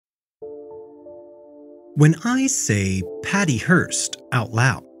When I say Patty Hearst out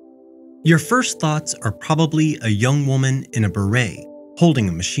loud, your first thoughts are probably a young woman in a beret holding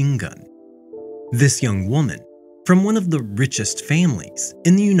a machine gun. This young woman, from one of the richest families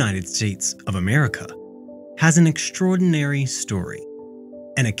in the United States of America, has an extraordinary story,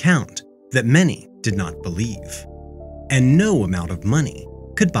 an account that many did not believe, and no amount of money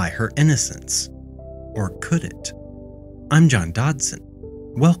could buy her innocence. Or could it? I'm John Dodson.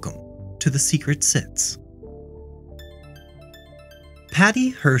 Welcome to The Secret Sits. Patty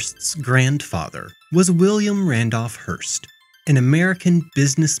Hearst's grandfather was William Randolph Hearst, an American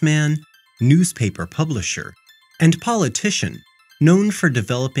businessman, newspaper publisher, and politician known for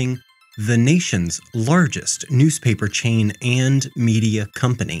developing the nation's largest newspaper chain and media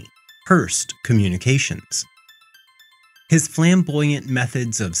company, Hearst Communications. His flamboyant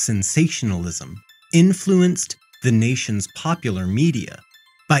methods of sensationalism influenced the nation's popular media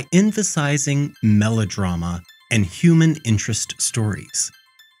by emphasizing melodrama and human interest stories.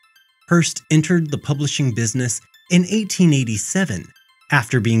 Hearst entered the publishing business in 1887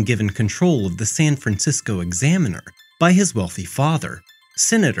 after being given control of the San Francisco Examiner by his wealthy father,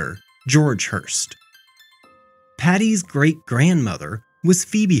 Senator George Hearst. Patty's great-grandmother was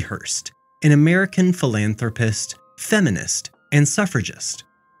Phoebe Hearst, an American philanthropist, feminist, and suffragist.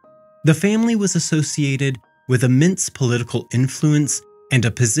 The family was associated with immense political influence and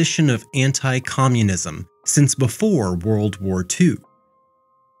a position of anti-communism since before World War II.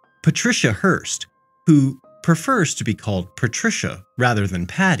 Patricia Hearst, who prefers to be called Patricia rather than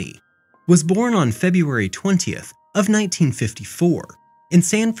Patty, was born on February 20th of 1954 in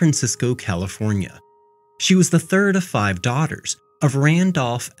San Francisco, California. She was the third of 5 daughters of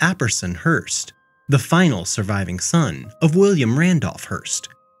Randolph Apperson Hearst, the final surviving son of William Randolph Hearst,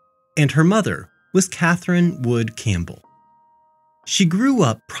 and her mother was Catherine Wood Campbell. She grew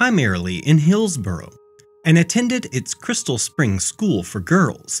up primarily in Hillsborough and attended its Crystal Springs School for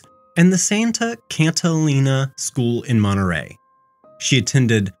Girls and the Santa Catalina School in Monterey. She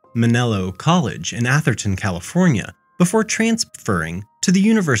attended Manello College in Atherton, California, before transferring to the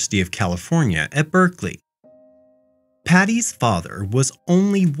University of California at Berkeley. Patty's father was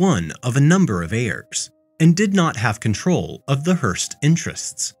only one of a number of heirs and did not have control of the Hearst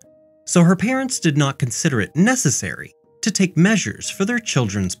interests, so her parents did not consider it necessary to take measures for their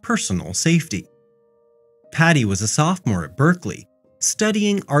children's personal safety. Patty was a sophomore at Berkeley,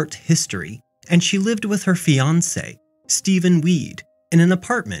 studying art history, and she lived with her fiancé, Stephen Weed, in an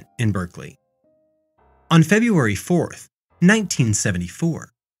apartment in Berkeley. On February 4th,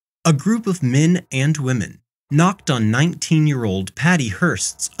 1974, a group of men and women knocked on 19-year-old Patty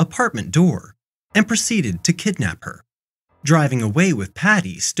Hearst's apartment door and proceeded to kidnap her, driving away with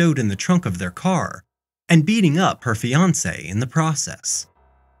Patty stowed in the trunk of their car and beating up her fiancé in the process.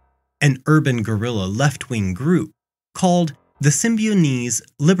 An urban guerrilla left-wing group called the Symbionese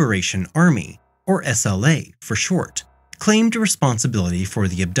Liberation Army, or SLA for short, claimed responsibility for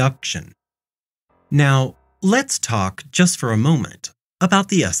the abduction. Now, let's talk just for a moment about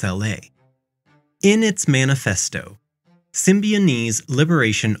the SLA. In its manifesto, Symbionese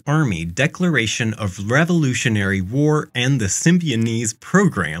Liberation Army Declaration of Revolutionary War and the Symbionese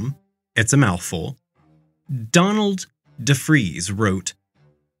Program, it's a mouthful, Donald DeFries wrote,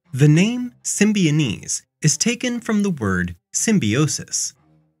 "The name Symbionese is taken from the word symbiosis,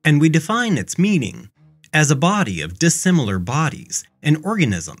 and we define its meaning as a body of dissimilar bodies and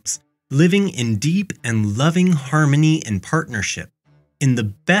organisms living in deep and loving harmony and partnership in the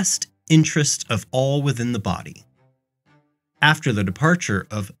best interest of all within the body." After the departure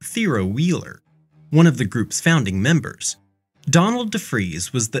of Theo Wheeler, one of the group's founding members, Donald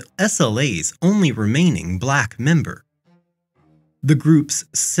DeFries was the SLA's only remaining black member. The group's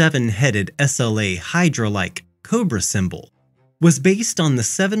 7-headed SLA Hydra-like cobra symbol was based on the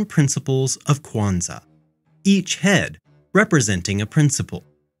 7 principles of Kwanzaa, each head representing a principle.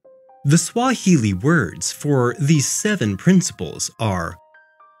 The Swahili words for these 7 principles are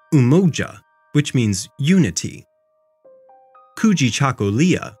Umoja, which means unity,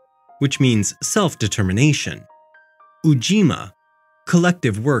 Kujichagulia, which means self-determination, Ujima,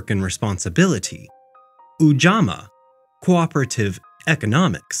 collective work and responsibility, Ujamaa, cooperative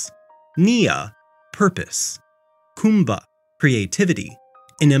economics, Nia, purpose, Kumba, creativity,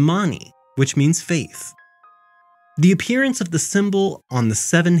 and Imani, which means faith. The appearance of the symbol on the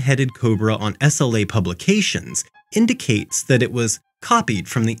 7-headed cobra on SLA publications indicates that it was copied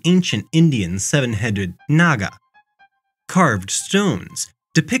from the ancient Indian 7-headed Naga. Carved stones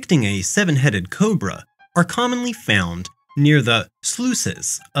depicting a 7-headed cobra are commonly found near the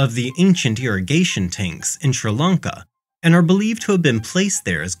sluices of the ancient irrigation tanks in Sri Lanka and are believed to have been placed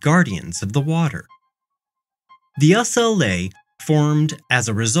there as guardians of the water. The SLA formed as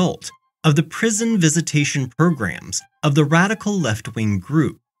a result of the prison visitation programs of the radical left-wing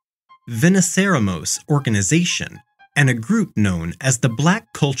group Venceremos Organization and a group known as the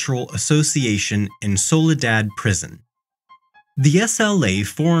Black Cultural Association in Soledad Prison. The SLA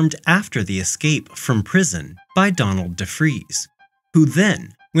formed after the escape from prison by Donald DeFreeze, who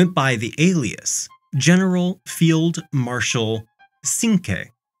then went by the alias General Field Marshal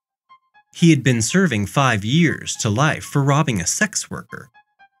Cinque. He had been serving 5 years to life for robbing a sex worker.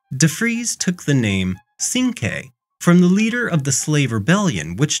 DeFreeze took the name Cinque from the leader of the slave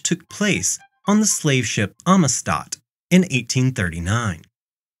rebellion which took place on the slave ship Amistad in 1839.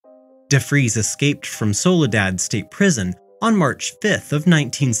 DeFreeze escaped from Soledad State Prison on March 5th of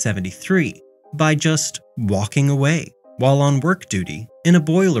 1973 by just walking away while on work duty in a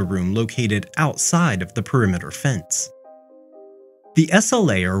boiler room located outside of the perimeter fence. The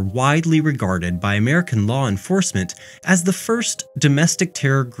SLA are widely regarded by American law enforcement as the first domestic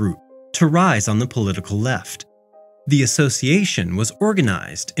terror group to rise on the political left. The association was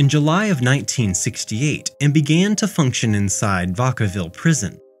organized in July of 1968 and began to function inside Vacaville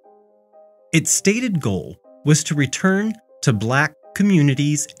Prison. Its stated goal was to return to Black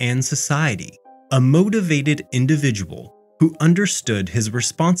communities and society a motivated individual who understood his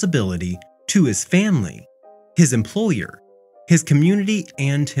responsibility to his family, his employer, his community,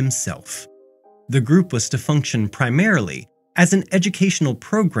 and himself. The group was to function primarily as an educational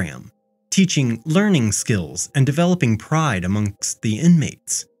program, teaching learning skills and developing pride amongst the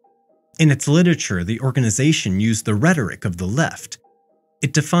inmates. In its literature, the organization used the rhetoric of the left.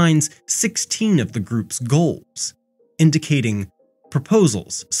 It defines 16 of the group's goals, indicating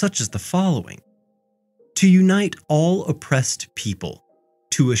proposals such as the following: to unite all oppressed people,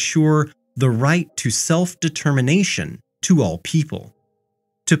 to assure the right to self-determination to all people,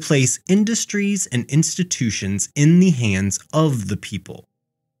 to place industries and institutions in the hands of the people,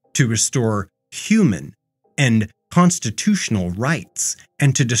 to restore human and constitutional rights,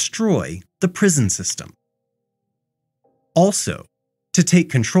 and to destroy the prison system. Also, to take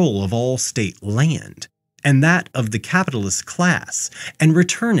control of all state land and that of the capitalist class and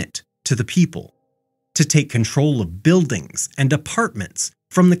return it to the people, to take control of buildings and apartments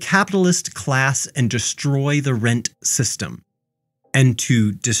from the capitalist class and destroy the rent system, and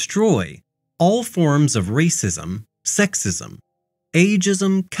to destroy all forms of racism, sexism,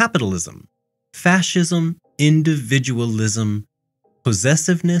 ageism, capitalism, fascism, individualism,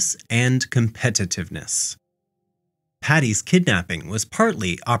 possessiveness, and competitiveness. Patty's kidnapping was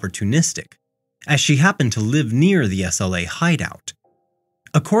partly opportunistic, as she happened to live near the SLA hideout.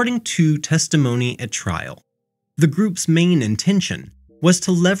 According to testimony at trial, the group's main intention was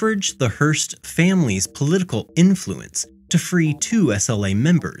to leverage the Hearst family's political influence to free 2 SLA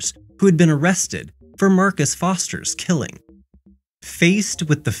members who had been arrested for Marcus Foster's killing. Faced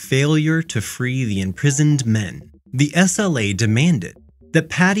with the failure to free the imprisoned men, the SLA demanded that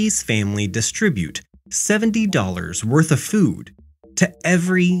Patty's family distribute $70 worth of food to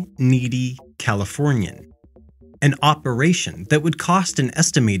every needy Californian, an operation that would cost an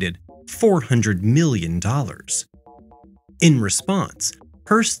estimated $400 million. In response,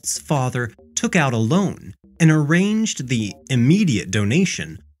 Hearst's father took out a loan and arranged the immediate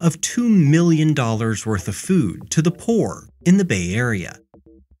donation of $2 million worth of food to the poor in the Bay Area,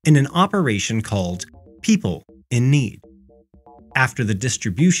 in an operation called People in Need. After the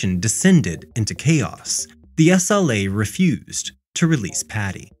distribution descended into chaos, the SLA refused to release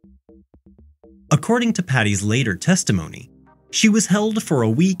Patty. According to Patty's later testimony, she was held for a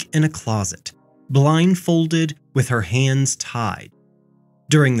week in a closet, blindfolded with her hands tied.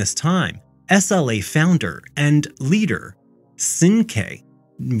 During this time, SLA founder and leader Cinque,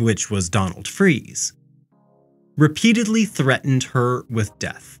 which was Donald DeFreeze, repeatedly threatened her with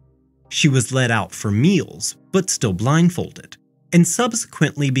death. She was let out for meals, but still blindfolded, and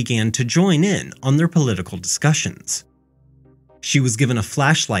subsequently began to join in on their political discussions. She was given a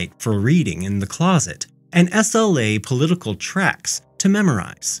flashlight for reading in the closet and SLA political tracts to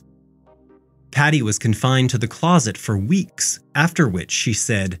memorize. Patty was confined to the closet for weeks, after which she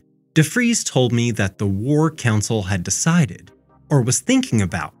said, "DeFreeze told me that the War Council had decided, or was thinking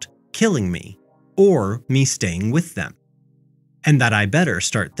about, killing me, or me staying with them, and that I better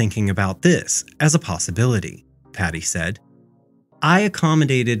start thinking about this as a possibility," Patty said. "I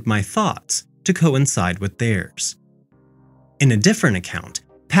accommodated my thoughts to coincide with theirs." In a different account,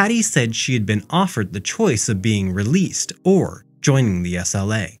 Patty said she had been offered the choice of being released or joining the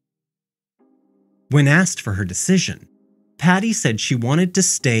SLA. When asked for her decision, Patty said she wanted to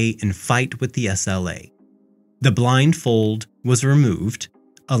stay and fight with the SLA. The blindfold was removed,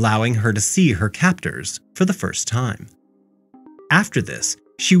 allowing her to see her captors for the first time. After this,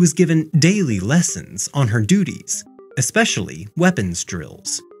 she was given daily lessons on her duties, especially weapons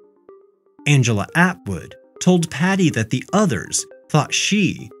drills. Angela Atwood told Patty that the others thought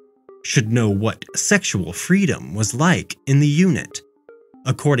she should know what sexual freedom was like in the unit.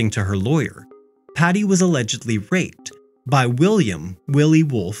 According to her lawyer, Patty was allegedly raped by William Willie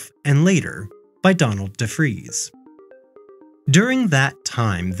Wolfe and later by Donald DeFries. During that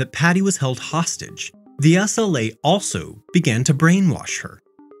time that Patty was held hostage, the SLA also began to brainwash her,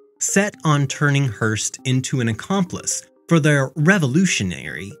 set on turning Hearst into an accomplice for their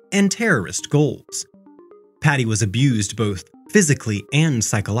revolutionary and terrorist goals. Patty was abused both physically and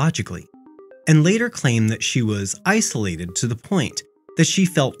psychologically, and later claimed that she was isolated to the point that she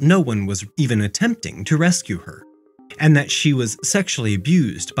felt no one was even attempting to rescue her, and that she was sexually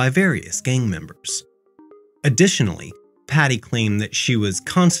abused by various gang members. Additionally, Patty claimed that she was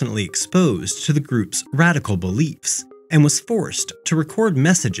constantly exposed to the group's radical beliefs and was forced to record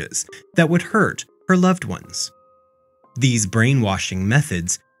messages that would hurt her loved ones. These brainwashing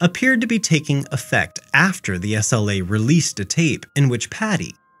methods appeared to be taking effect after the SLA released a tape in which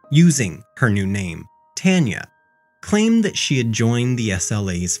Patty, using her new name, Tanya, claimed that she had joined the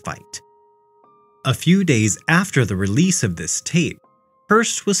SLA's fight. A few days after the release of this tape,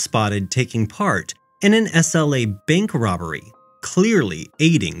 Hearst was spotted taking part in an SLA bank robbery, clearly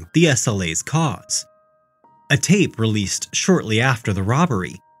aiding the SLA's cause. A tape released shortly after the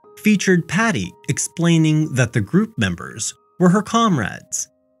robbery featured Patty explaining that the group members were her comrades,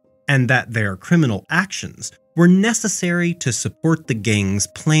 and that their criminal actions were necessary to support the gang's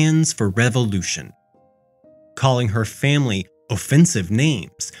plans for revolution. Calling her family offensive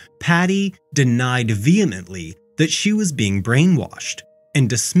names, Patty denied vehemently that she was being brainwashed and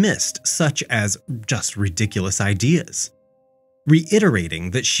dismissed such as just ridiculous ideas,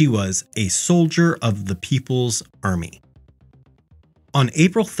 reiterating that she was a soldier of the People's Army. On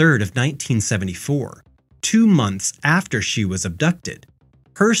April 3rd of 1974, 2 months after she was abducted,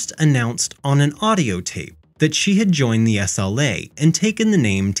 Hearst announced on an audio tape that she had joined the SLA and taken the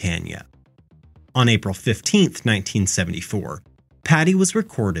name Tanya. On April 15th, 1974, Patty was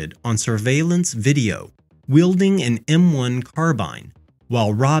recorded on surveillance video wielding an M1 carbine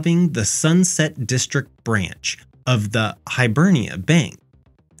while robbing the Sunset District branch of the Hibernia Bank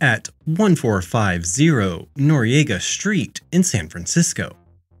at 1450 Noriega Street in San Francisco.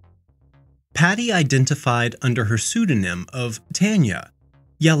 Patty identified under her pseudonym of Tanya,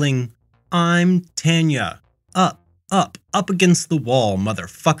 yelling, "I'm Tanya. Up, up, up against the wall,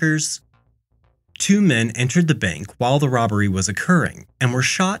 motherfuckers." 2 men entered the bank while the robbery was occurring and were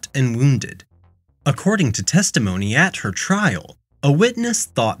shot and wounded. According to testimony at her trial, a witness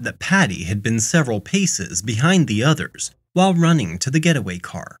thought that Patty had been several paces behind the others while running to the getaway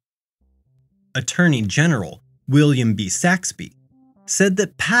car. Attorney General William B. Saxby said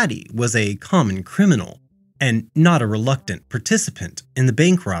that Patty was a common criminal and not a reluctant participant in the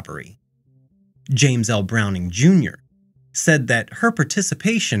bank robbery. James L. Browning Jr. said that her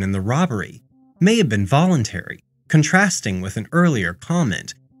participation in the robbery may have been voluntary, contrasting with an earlier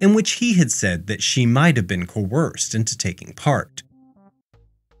comment in which he had said that she might have been coerced into taking part.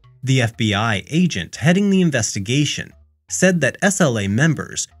 The FBI agent heading the investigation said that SLA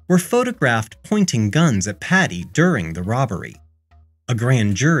members were photographed pointing guns at Patty during the robbery. A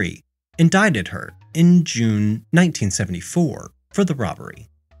grand jury indicted her in June 1974 for the robbery.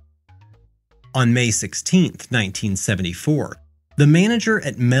 On May 16, 1974, the manager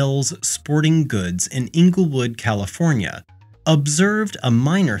at Mel's Sporting Goods in Inglewood, California, observed a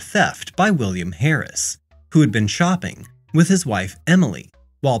minor theft by William Harris, who had been shopping with his wife Emily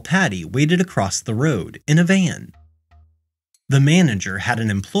while Patty waited across the road in a van. The manager had an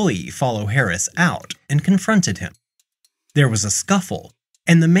employee follow Harris out and confronted him. There was a scuffle,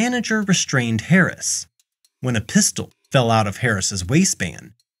 and the manager restrained Harris. When a pistol fell out of Harris's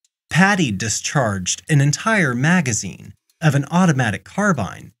waistband, Patty discharged an entire magazine of an automatic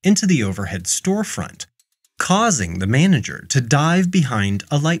carbine into the overhead storefront, causing the manager to dive behind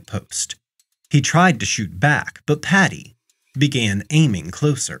a light post. He tried to shoot back, but Patty began aiming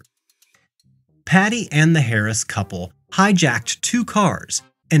closer. Patty and the Harris couple hijacked 2 cars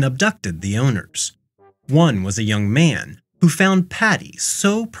and abducted the owners. One was a young man who found Patty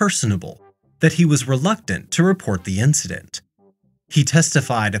so personable that he was reluctant to report the incident. He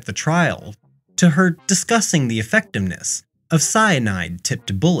testified at the trial to her discussing the effectiveness of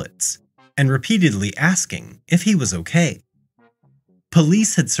cyanide-tipped bullets and repeatedly asking if he was okay.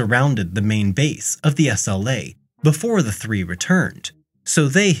 Police had surrounded the main base of the SLA before the 3 returned, so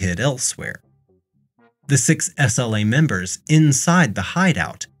they hid elsewhere. the 6 SLA members inside the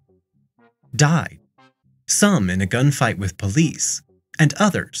hideout, died, some in a gunfight with police, and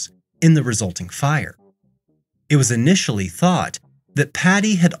others in the resulting fire. It was initially thought that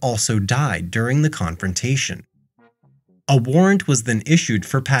Patty had also died during the confrontation. A warrant was then issued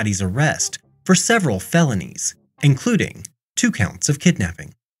for Patty's arrest for several felonies, including 2 counts of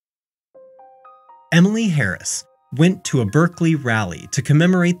kidnapping. Emily Harris went to a Berkeley rally to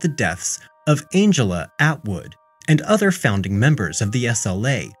commemorate the deaths of Angela Atwood and other founding members of the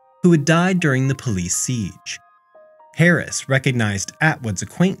SLA who had died during the police siege. Harris recognized Atwood's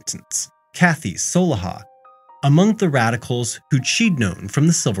acquaintance, Kathy Soliha, among the radicals who'd she'd known from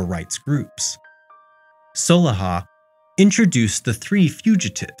the civil rights groups. Soliha introduced the 3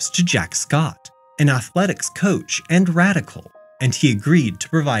 fugitives to Jack Scott, an athletics coach and radical, and he agreed to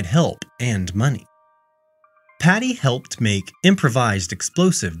provide help and money. Patty helped make improvised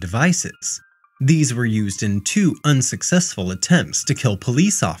explosive devices. These were used in 2 unsuccessful attempts to kill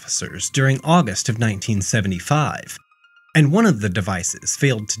police officers during August of 1975, and one of the devices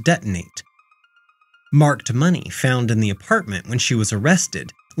failed to detonate. Marked money found in the apartment when she was arrested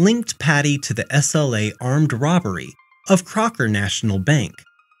linked Patty to the SLA armed robbery of Crocker National Bank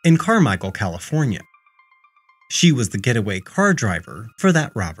in Carmichael, California. She was the getaway car driver for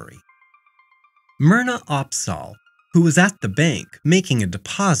that robbery. Myrna Opsahl, who was at the bank making a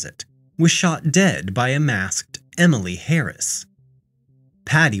deposit, was shot dead by a masked Emily Harris.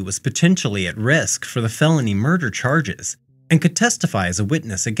 Patty was potentially at risk for the felony murder charges and could testify as a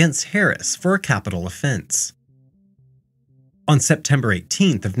witness against Harris for a capital offense. On September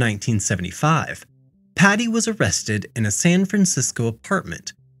 18th of 1975, Patty was arrested in a San Francisco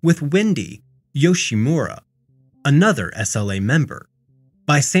apartment with Wendy Yoshimura, another SLA member,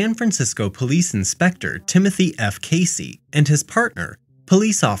 by San Francisco Police Inspector Timothy F. Casey and his partner,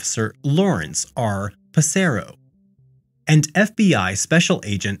 Police Officer Lawrence R. Passero, and FBI Special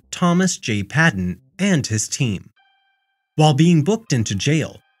Agent Thomas J. Padden and his team. While being booked into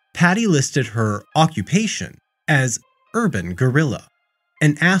jail, Patty listed her occupation as urban guerrilla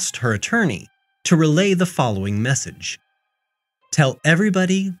and asked her attorney to relay the following message: "Tell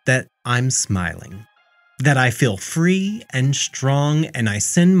everybody that I'm smiling, that I feel free and strong, and I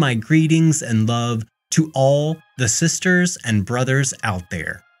send my greetings and love to all the sisters and brothers out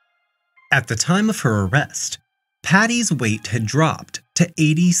there." At the time of her arrest, Patty's weight had dropped to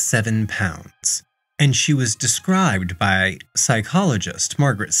 87 pounds, and she was described by psychologist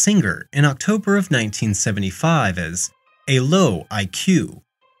Margaret Singer in October of 1975 as a low IQ,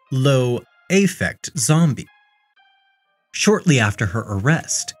 low affect zombie. Shortly after her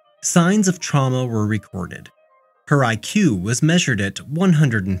arrest, signs of trauma were recorded. Her IQ was measured at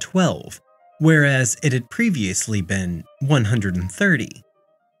 112, whereas it had previously been 130.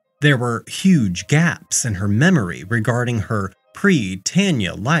 There were huge gaps in her memory regarding her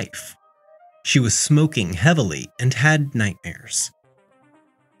pre-Tanya life. She was smoking heavily and had nightmares.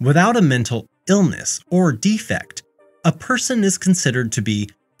 Without a mental illness or defect, a person is considered to be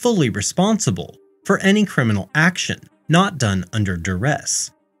fully responsible for any criminal action not done under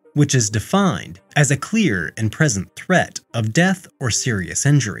duress, which is defined as a clear and present threat of death or serious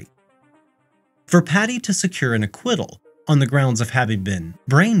injury. For Patty to secure an acquittal on the grounds of having been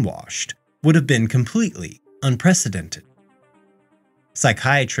brainwashed would have been completely unprecedented.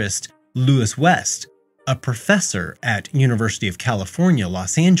 Psychiatrist Lewis West, a professor at University of California,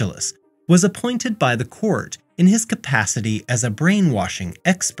 Los Angeles, was appointed by the court in his capacity as a brainwashing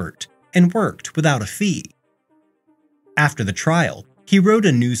expert and worked without a fee. After the trial, he wrote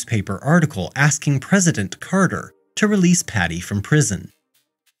a newspaper article asking President Carter to release Patty from prison.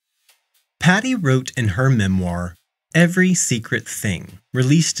 Patty wrote in her memoir, Every Secret Thing,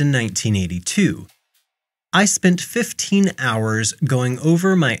 released in 1982, "I spent 15 hours going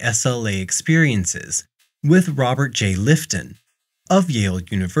over my SLA experiences with Robert J. Lifton of Yale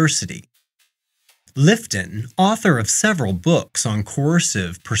University. Lifton, author of several books on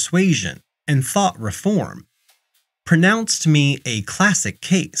coercive persuasion and thought reform, pronounced me a classic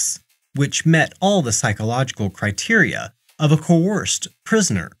case, which met all the psychological criteria of a coerced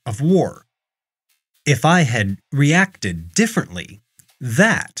prisoner of war. If I had reacted differently,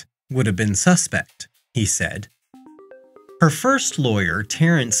 that would have been suspect," he said. Her first lawyer,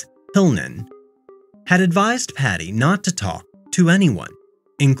 Terrence Hillnan, had advised Patty not to talk to anyone,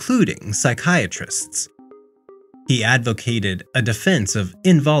 including psychiatrists. He advocated a defense of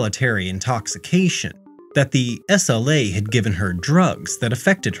involuntary intoxication, that the SLA had given her drugs that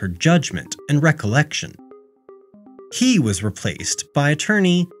affected her judgment and recollection. He was replaced by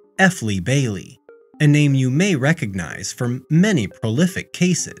attorney F. Lee Bailey, a name you may recognize from many prolific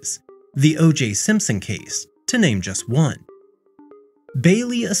cases, the O.J. Simpson case, to name just one.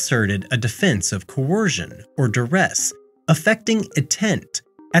 Bailey asserted a defense of coercion or duress affecting intent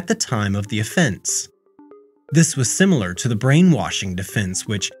at the time of the offense. This was similar to the brainwashing defense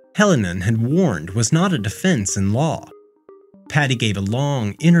which Hellinan had warned was not a defense in law. Patty gave a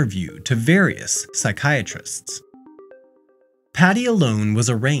long interview to various psychiatrists. Patty alone was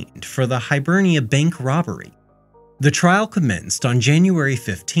arraigned for the Hibernia bank robbery. The trial commenced on January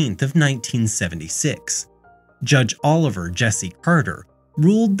 15th of 1976. Judge Oliver Jesse Carter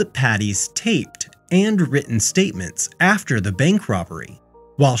ruled that Patty's taped and written statements after the bank robbery,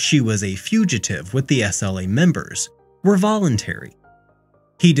 while she was a fugitive with the SLA members, were voluntary.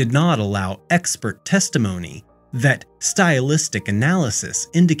 He did not allow expert testimony that stylistic analysis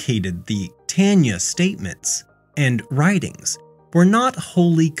indicated the Tanya statements and writings were not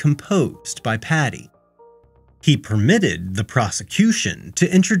wholly composed by Patty. He permitted the prosecution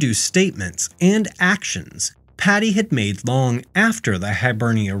to introduce statements and actions Patty had made long after the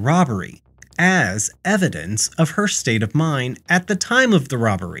Hibernia robbery as evidence of her state of mind at the time of the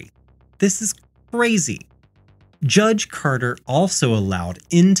robbery. This is crazy. Judge Carter also allowed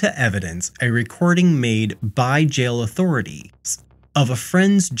into evidence a recording made by jail authorities of a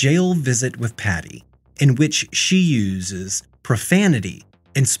friend's jail visit with Patty, in which she uses profanity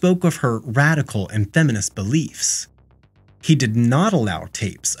and spoke of her radical and feminist beliefs. He did not allow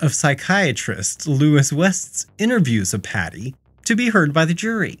tapes of psychiatrist Lewis West's interviews of Patty to be heard by the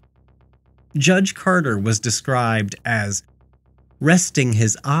jury. Judge Carter was described as resting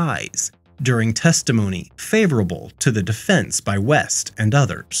his eyes during testimony favorable to the defense by West and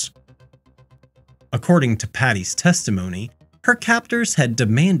others. According to Patty's testimony, her captors had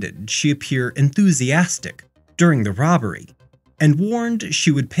demanded she appear enthusiastic during the robbery and warned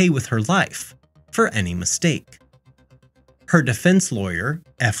she would pay with her life for any mistake. Her defense lawyer,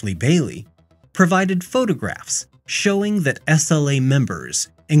 F. Lee Bailey, provided photographs showing that SLA members,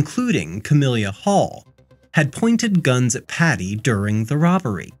 including Camellia Hall, had pointed guns at Patty during the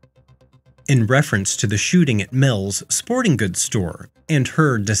robbery. In reference to the shooting at Mel's sporting goods store and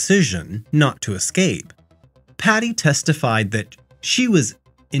her decision not to escape, Patty testified that she was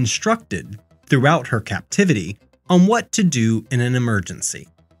instructed throughout her captivity on what to do in an emergency.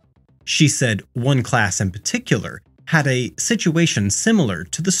 She said one class in particular had a situation similar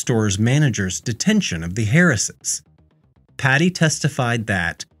to the store's manager's detention of the Harrises. Patty testified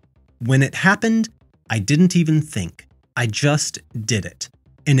that, "When it happened, I didn't even think. I just did it.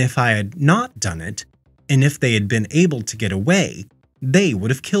 And if I had not done it, and if they had been able to get away, they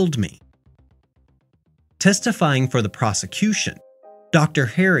would have killed me." Testifying for the prosecution, Dr.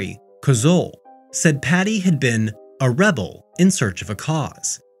 Harry Kozol said Patty had been a rebel in search of a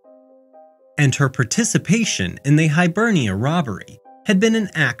cause, and her participation in the Hibernia robbery had been an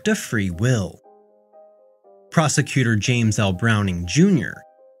act of free will. Prosecutor James L. Browning, Jr.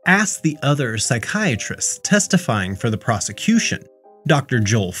 asked the other psychiatrists testifying for the prosecution, Dr.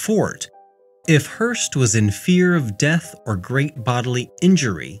 Joel Fort, if Hearst was in fear of death or great bodily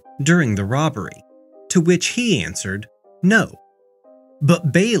injury during the robbery, to which he answered, no.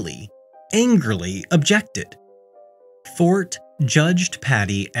 But Bailey angrily objected. Fort judged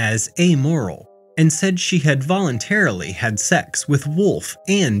Patty as amoral and said she had voluntarily had sex with Wolfe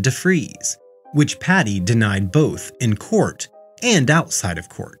and DeFries, which Patty denied both in court and outside of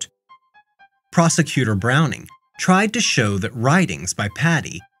court. Prosecutor Browning tried to show that writings by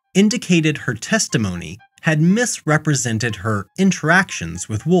Patty indicated her testimony had misrepresented her interactions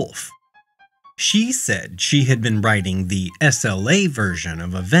with Wolfe. She said she had been writing the SLA version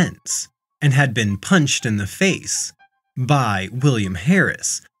of events and had been punched in the face by William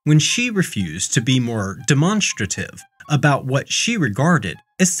Harris when she refused to be more demonstrative about what she regarded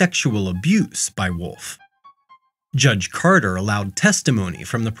as sexual abuse by Wolfe. Judge Carter allowed testimony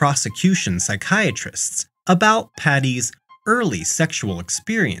from the prosecution psychiatrists about Patty's early sexual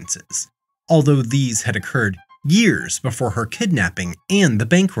experiences, although these had occurred years before her kidnapping and the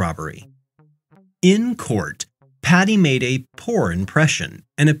bank robbery. In court, Patty made a poor impression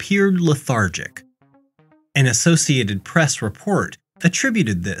and appeared lethargic. An Associated Press report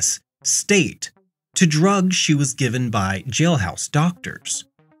attributed this state to drugs she was given by jailhouse doctors.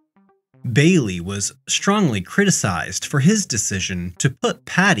 Bailey was strongly criticized for his decision to put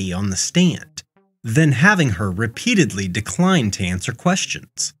Patty on the stand, then having her repeatedly decline to answer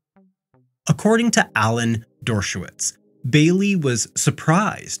questions. According to Alan Dershowitz, Bailey was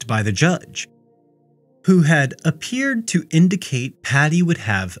surprised by the judge, who had appeared to indicate Patty would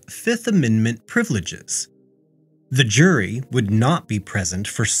have Fifth Amendment privileges. The jury would not be present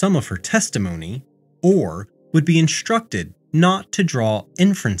for some of her testimony, or would be instructed not to draw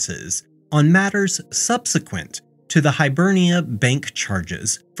inferences on matters subsequent to the Hibernia bank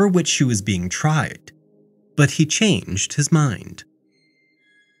charges for which she was being tried, but he changed his mind.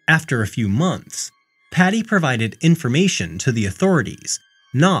 After a few months, Patty provided information to the authorities,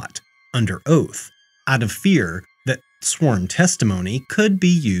 not under oath, out of fear that sworn testimony could be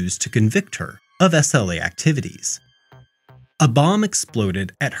used to convict her of SLA activities. A bomb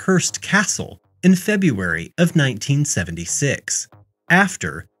exploded at Hearst Castle in February of 1976,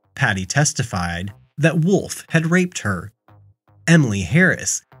 after Patty testified that Wolfe had raped her. Emily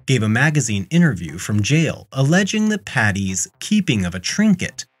Harris gave a magazine interview from jail alleging that Patty's keeping of a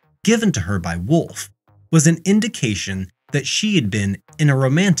trinket given to her by Wolfe was an indication that she had been in a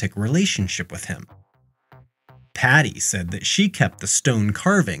romantic relationship with him. Patty said that she kept the stone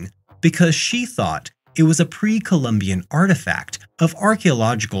carving because she thought it was a pre-Columbian artifact of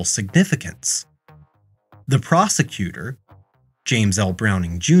archaeological significance. The prosecutor, James L.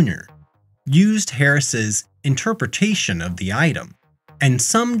 Browning Jr., used Harris's interpretation of the item, and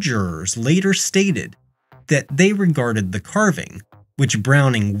some jurors later stated that they regarded the carving, which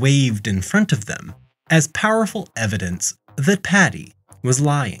Browning waved in front of them, as powerful evidence that Patty was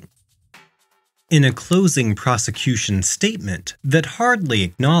lying. In a closing prosecution statement that hardly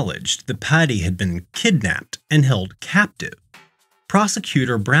acknowledged that Patty had been kidnapped and held captive,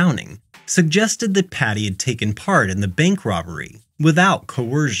 Prosecutor Browning suggested that Patty had taken part in the bank robbery without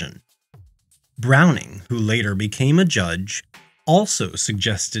coercion. Browning, who later became a judge, also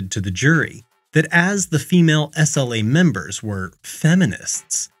suggested to the jury that as the female SLA members were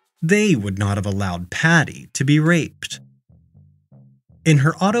feminists, they would not have allowed Patty to be raped. In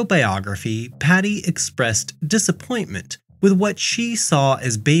her autobiography, Patty expressed disappointment with what she saw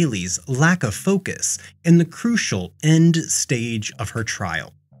as Bailey's lack of focus in the crucial end stage of her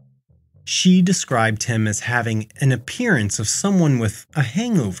trial. She described him as having an appearance of someone with a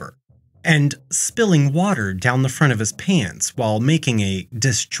hangover and spilling water down the front of his pants while making a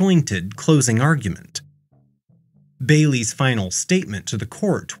disjointed closing argument. Bailey's final statement to the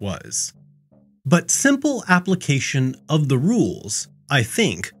court was, "But simple application of the rules, I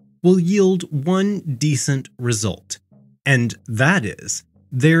think, will yield one decent result, and that is,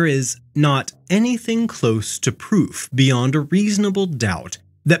 there is not anything close to proof beyond a reasonable doubt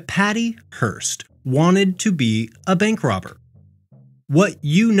that Patty Hearst wanted to be a bank robber. What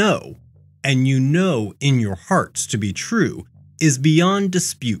you know, and you know in your hearts to be true, is beyond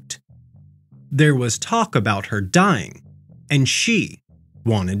dispute. There was talk about her dying, and she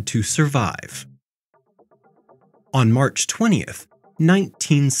wanted to survive." On March 20th,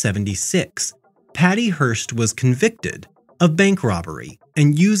 1976, Patty Hearst was convicted of bank robbery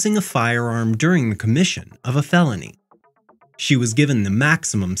and using a firearm during the commission of a felony. She was given the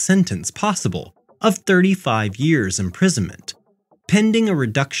maximum sentence possible of 35 years imprisonment, pending a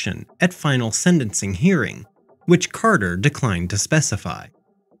reduction at final sentencing hearing, which Carter declined to specify.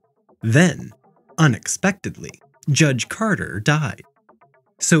 Then, unexpectedly, Judge Carter died.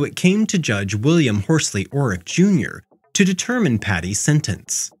 So it came to Judge William Horsley Orrick Jr. to determine Patty's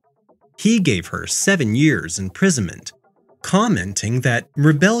sentence. He gave her 7 years imprisonment, commenting that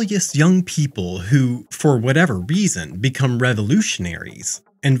rebellious young people who, for whatever reason, become revolutionaries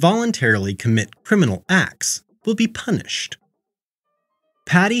and voluntarily commit criminal acts will be punished.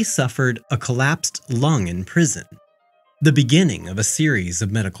 Patty suffered a collapsed lung in prison, the beginning of a series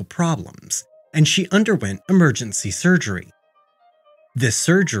of medical problems, and she underwent emergency surgery. This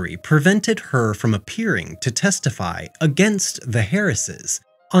surgery prevented her from appearing to testify against the Harrises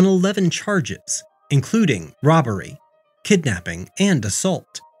on 11 charges, including robbery, kidnapping, and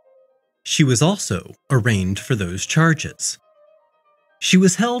assault. She was also arraigned for those charges. She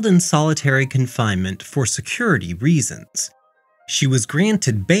was held in solitary confinement for security reasons. She was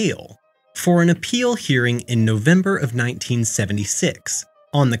granted bail for an appeal hearing in November of 1976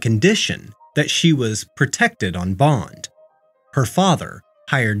 on the condition that she was protected on bond. Her father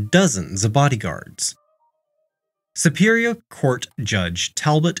hired dozens of bodyguards. Superior Court Judge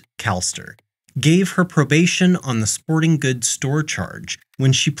Talbot Calster gave her probation on the sporting goods store charge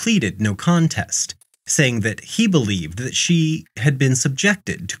when she pleaded no contest, saying that he believed that she had been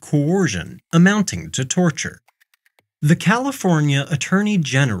subjected to coercion amounting to torture. The California Attorney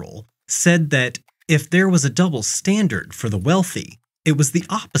General said that if there was a double standard for the wealthy, it was the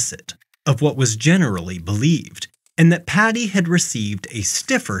opposite of what was generally believed, and that Patty had received a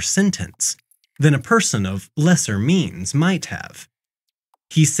stiffer sentence than a person of lesser means might have.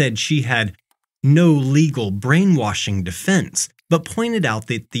 He said she had no legal brainwashing defense, but pointed out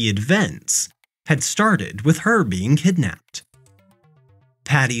that the events had started with her being kidnapped.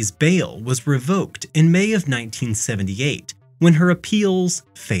 Patty's bail was revoked in May of 1978 when her appeals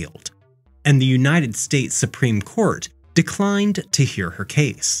failed, and the United States Supreme Court declined to hear her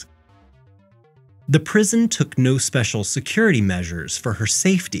case. The prison took no special security measures for her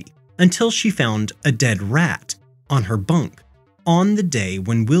safety until she found a dead rat on her bunk on the day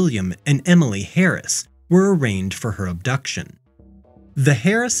when William and Emily Harris were arraigned for her abduction. The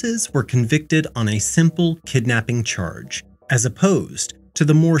Harrises were convicted on a simple kidnapping charge, as opposed to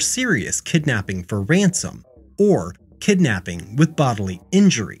the more serious kidnapping for ransom or kidnapping with bodily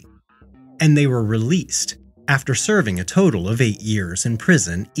injury, and they were released after serving a total of 8 years in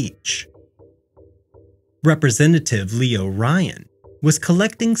prison each. Representative Leo Ryan was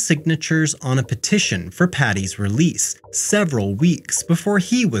collecting signatures on a petition for Patty's release several weeks before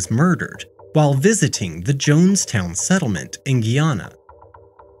he was murdered while visiting the Jonestown settlement in Guyana.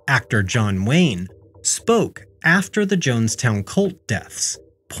 Actor John Wayne spoke after the Jonestown cult deaths,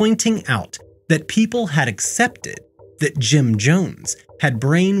 pointing out that people had accepted that Jim Jones had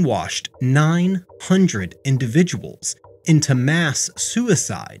brainwashed 900 individuals into mass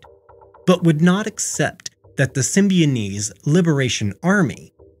suicide, but would not accept that the Symbionese Liberation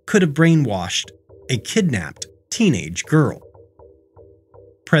Army could have brainwashed a kidnapped teenage girl.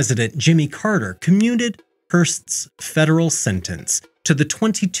 President Jimmy Carter commuted Hearst's federal sentence to the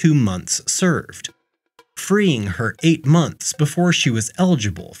 22 months served, freeing her 8 months before she was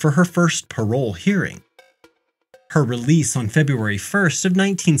eligible for her first parole hearing. Her release on February 1st of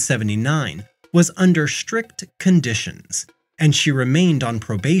 1979 was under strict conditions, and she remained on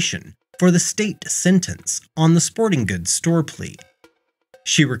probation for the state sentence on the sporting goods store plea.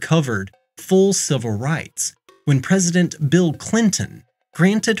 She recovered full civil rights when President Bill Clinton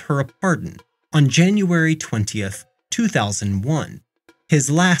granted her a pardon on January 20th, 2001, his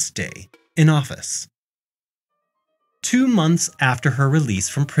last day in office. 2 months after her release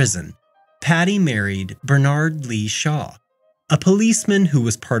from prison, Patty married Bernard Lee Shaw, a policeman who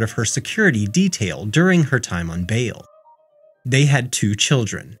was part of her security detail during her time on bail. They had 2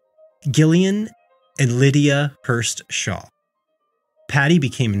 children, Gillian and Lydia Hearst Shaw. Patty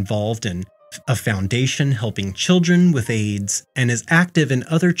became involved in a foundation helping children with AIDS and is active in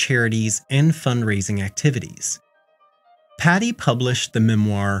other charities and fundraising activities. Patty published the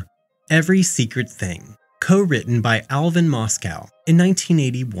memoir Every Secret Thing, co-written by Alvin Moscow in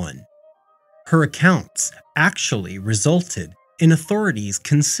 1981. Her accounts actually resulted in authorities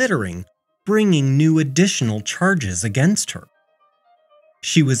considering bringing new additional charges against her.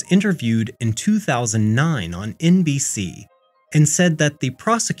 She was interviewed in 2009 on NBC and said that the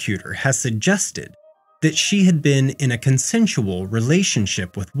prosecutor has suggested that she had been in a consensual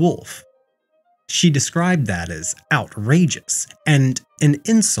relationship with Wolf. She described that as outrageous and an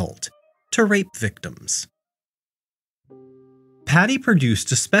insult to rape victims. Patty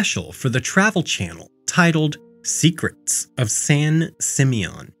produced a special for the Travel Channel titled Secrets of San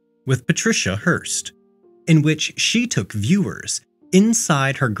Simeon with Patricia Hearst, in which she took viewers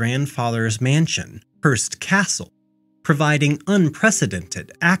inside her grandfather's mansion, Hearst Castle, providing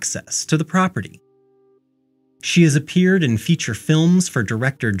unprecedented access to the property. She has appeared in feature films for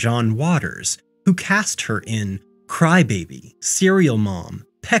director John Waters, who cast her in Crybaby, Serial Mom,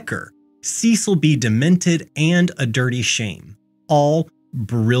 Pecker, Cecil B. Demented, and A Dirty Shame, all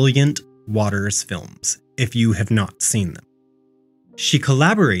brilliant Waters films, if you have not seen them. She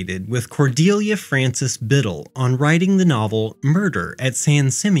collaborated with Cordelia Francis Biddle on writing the novel Murder at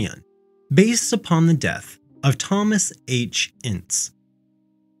San Simeon, based upon the death of Thomas H. Ince.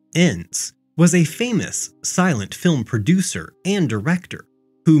 Ince was a famous silent film producer and director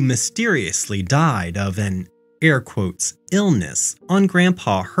who mysteriously died of an, air quotes, illness on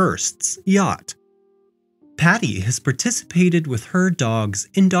Grandpa Hearst's yacht. Patty has participated with her dogs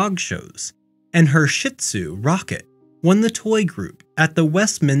in dog shows, and her Shih Tzu, Rocket, won the toy group at the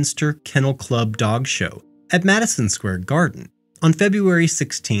Westminster Kennel Club Dog Show at Madison Square Garden on February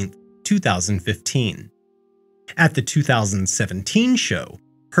 16, 2015. At the 2017 show,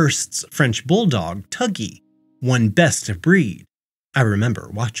 Hearst's French Bulldog, Tuggy, won Best of Breed. I remember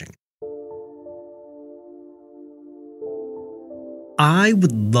watching. I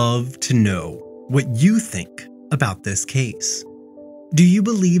would love to know what you think about this case. Do you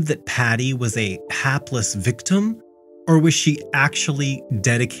believe that Patty was a hapless victim, or was she actually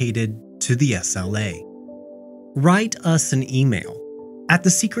dedicated to the SLA? Write us an email at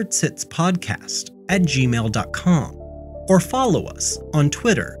TheSecretSitsPodcast@gmail.com or follow us on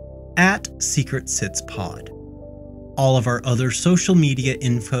Twitter @SecretSitsPod. All of our other social media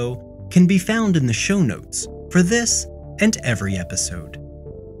info can be found in the show notes for this and every episode.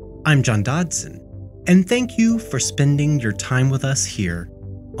 I'm John Dodson, and thank you for spending your time with us here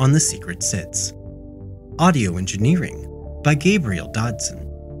on The Secret Sits. Audio engineering by Gabriel Dodson.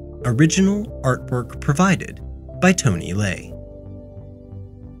 Original artwork provided by Tony Lay.